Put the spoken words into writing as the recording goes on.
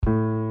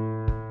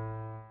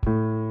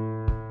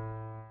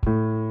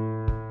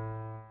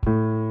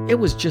It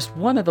was just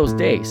one of those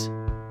days.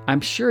 I'm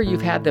sure you've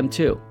had them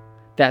too.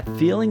 That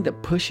feeling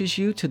that pushes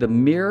you to the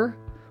mirror,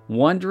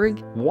 wondering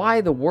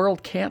why the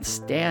world can't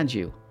stand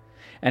you.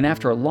 And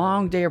after a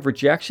long day of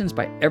rejections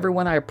by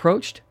everyone I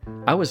approached,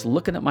 I was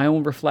looking at my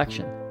own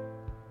reflection.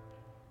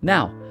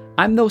 Now,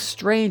 I'm no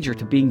stranger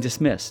to being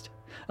dismissed.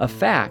 A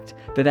fact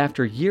that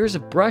after years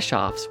of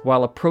brush-offs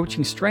while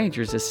approaching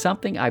strangers is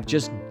something I've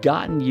just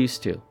gotten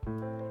used to.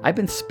 I've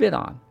been spit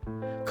on,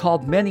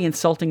 called many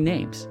insulting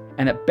names,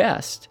 and at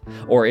best,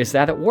 or is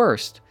that at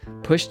worst,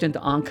 pushed into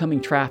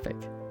oncoming traffic.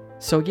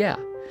 So yeah,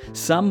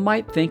 some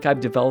might think I've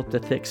developed a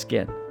thick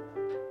skin.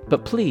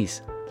 But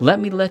please,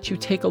 let you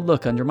take a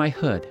look under my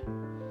hood.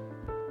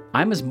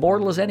 I'm as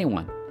mortal as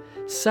anyone,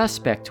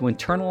 suspect to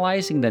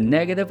internalizing the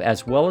negative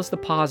as well as the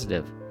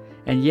positive.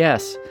 And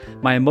yes,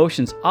 my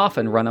emotions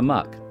often run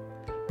amok.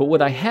 But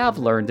what I have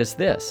learned is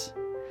this: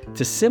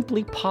 to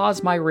simply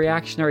pause my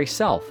reactionary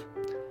self.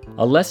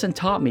 A lesson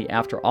taught me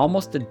after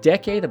almost a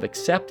decade of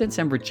acceptance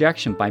and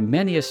rejection by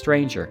many a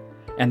stranger,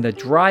 and the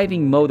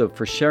driving motive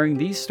for sharing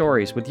these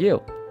stories with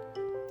you.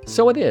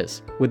 So it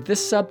is, with this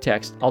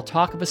subtext, I'll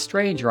talk of a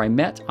stranger I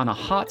met on a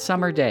hot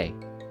summer day.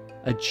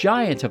 A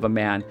giant of a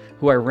man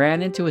who I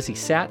ran into as he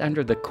sat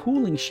under the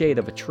cooling shade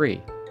of a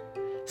tree.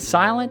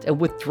 Silent and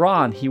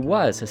withdrawn he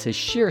was as his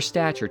sheer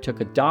stature took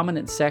a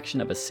dominant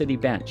section of a city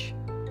bench.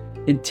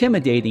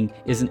 Intimidating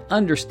is an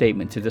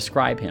understatement to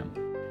describe him.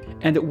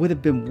 And it would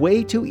have been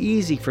way too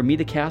easy for me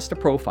to cast a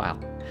profile,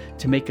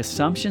 to make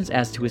assumptions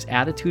as to his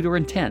attitude or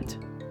intent.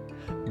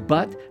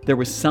 But there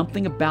was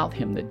something about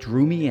him that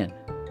drew me in.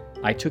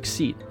 I took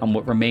seat on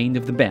what remained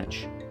of the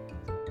bench.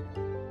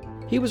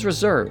 He was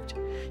reserved,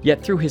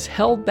 yet through his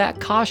held-back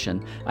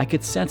caution, I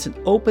could sense an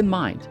open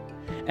mind.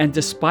 And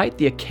despite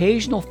the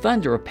occasional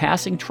thunder of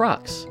passing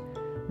trucks,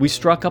 we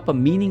struck up a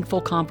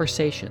meaningful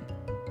conversation.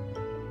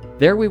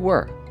 There we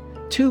were,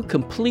 two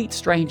complete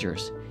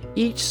strangers,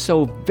 each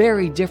so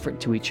very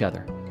different to each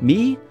other.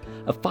 Me,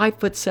 a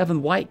 5'7"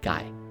 white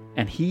guy,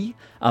 and he,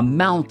 a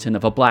mountain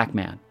of a black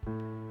man.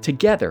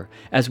 Together,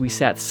 as we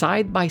sat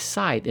side by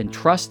side in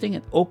trusting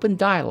and open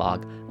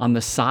dialogue on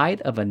the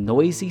side of a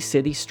noisy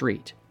city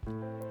street.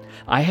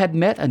 I had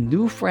met a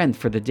new friend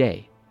for the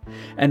day,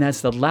 and as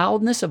the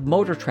loudness of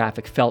motor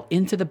traffic fell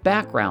into the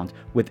background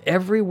with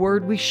every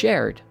word we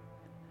shared,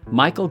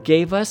 Michael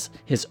gave us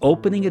his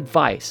opening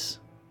advice.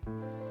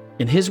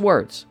 In his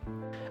words,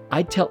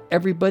 I'd tell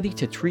everybody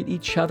to treat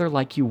each other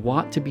like you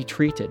want to be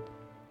treated.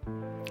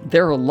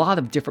 There are a lot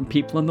of different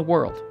people in the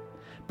world,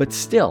 but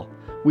still,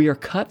 we are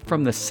cut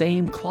from the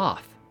same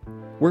cloth.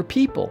 We're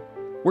people.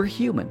 We're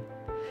human.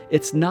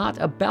 It's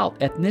not about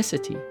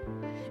ethnicity,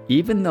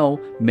 even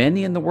though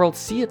many in the world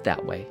see it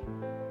that way.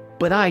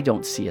 But I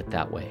don't see it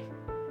that way.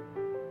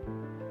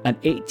 An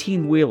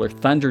 18-wheeler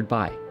thundered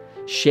by,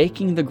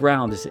 shaking the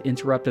ground as it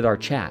interrupted our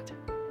chat.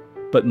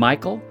 But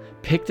Michael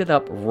picked it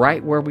up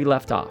right where we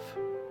left off.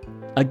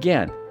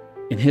 Again,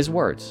 in his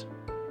words,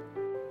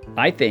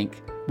 I think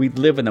we'd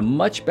live in a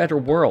much better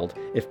world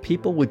if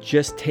people would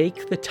just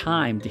take the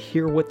time to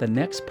hear what the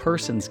next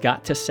person's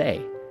got to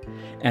say,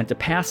 and to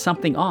pass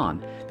something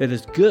on that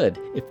is good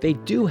if they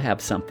do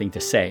have something to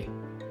say.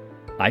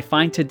 I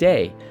find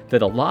today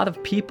that a lot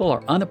of people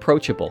are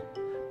unapproachable,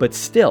 but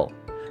still,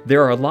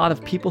 there are a lot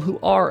of people who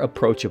are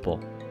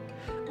approachable.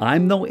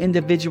 I'm no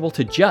individual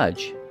to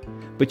judge,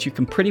 but you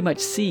can pretty much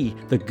see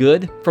the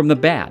good from the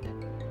bad.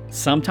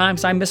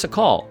 Sometimes I miss a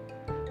call.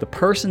 The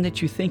person that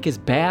you think is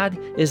bad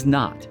is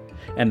not,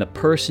 and the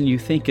person you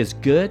think is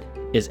good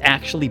is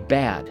actually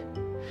bad.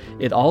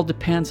 It all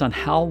depends on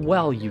how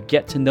well you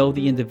get to know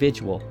the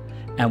individual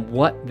and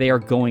what they are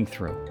going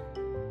through.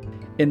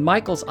 In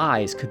Michael's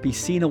eyes could be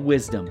seen a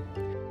wisdom,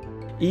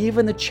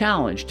 even a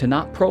challenge to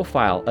not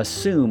profile,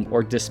 assume,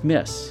 or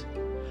dismiss,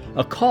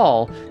 a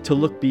call to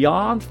look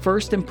beyond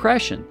first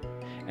impression,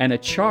 and a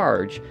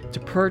charge to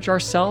purge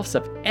ourselves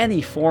of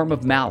any form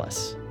of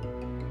malice.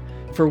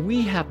 For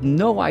we have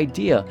no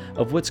idea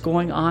of what's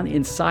going on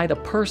inside a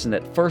person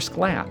at first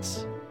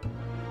glance.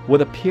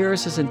 What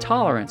appears as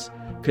intolerance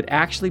could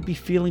actually be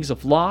feelings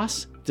of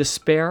loss,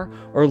 despair,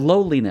 or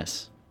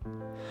loneliness.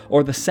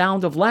 Or the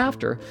sound of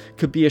laughter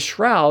could be a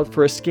shroud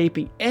for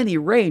escaping any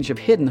range of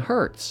hidden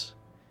hurts.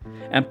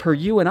 And per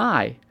you and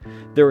I,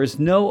 there is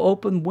no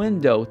open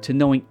window to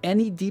knowing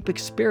any deep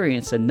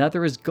experience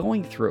another is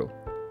going through.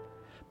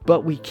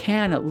 But we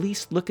can at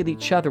least look at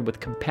each other with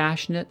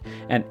compassionate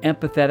and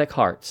empathetic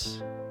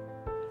hearts.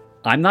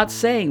 I'm not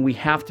saying we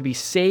have to be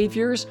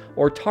saviors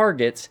or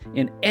targets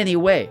in any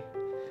way.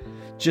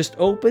 Just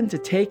open to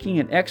taking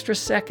an extra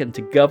second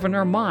to govern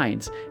our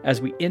minds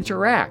as we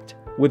interact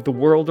with the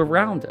world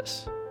around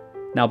us.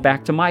 Now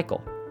back to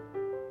Michael.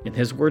 In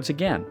his words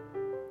again,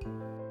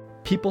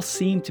 people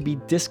seem to be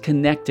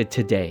disconnected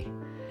today,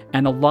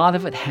 and a lot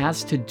of it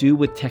has to do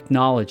with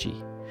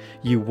technology.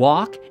 You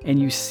walk and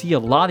you see a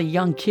lot of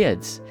young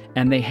kids,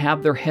 and they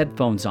have their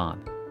headphones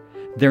on.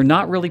 They're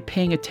not really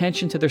paying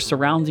attention to their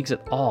surroundings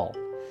at all.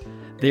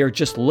 They are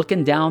just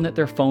looking down at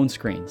their phone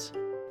screens.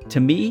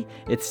 To me,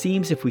 it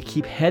seems if we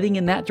keep heading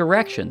in that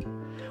direction,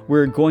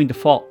 we're going to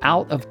fall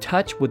out of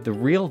touch with the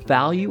real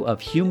value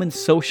of human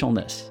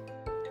socialness.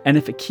 And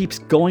if it keeps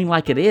going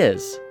like it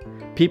is,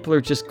 people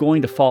are just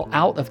going to fall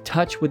out of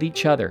touch with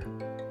each other.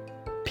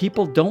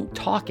 People don't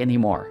talk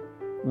anymore.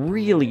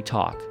 Really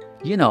talk.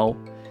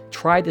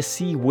 Try to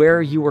see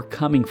where you are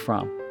coming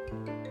from.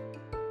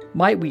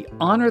 Might we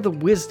honor the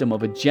wisdom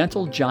of a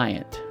gentle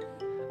giant,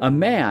 a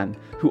man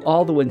who,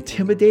 although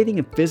intimidating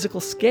in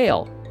physical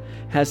scale,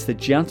 has the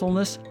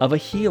gentleness of a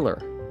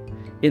healer.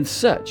 In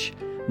such,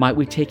 might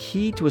we take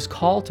heed to his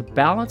call to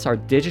balance our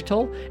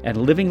digital and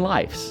living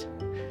lives,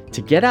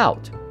 to get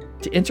out,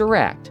 to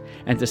interact,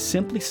 and to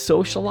simply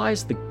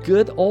socialize the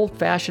good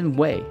old-fashioned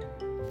way,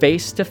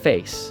 face to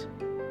face.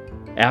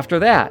 After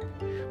that,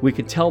 we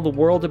can tell the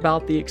world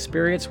about the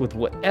experience with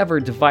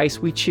whatever device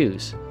we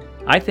choose.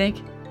 I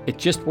think it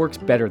just works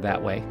better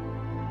that way.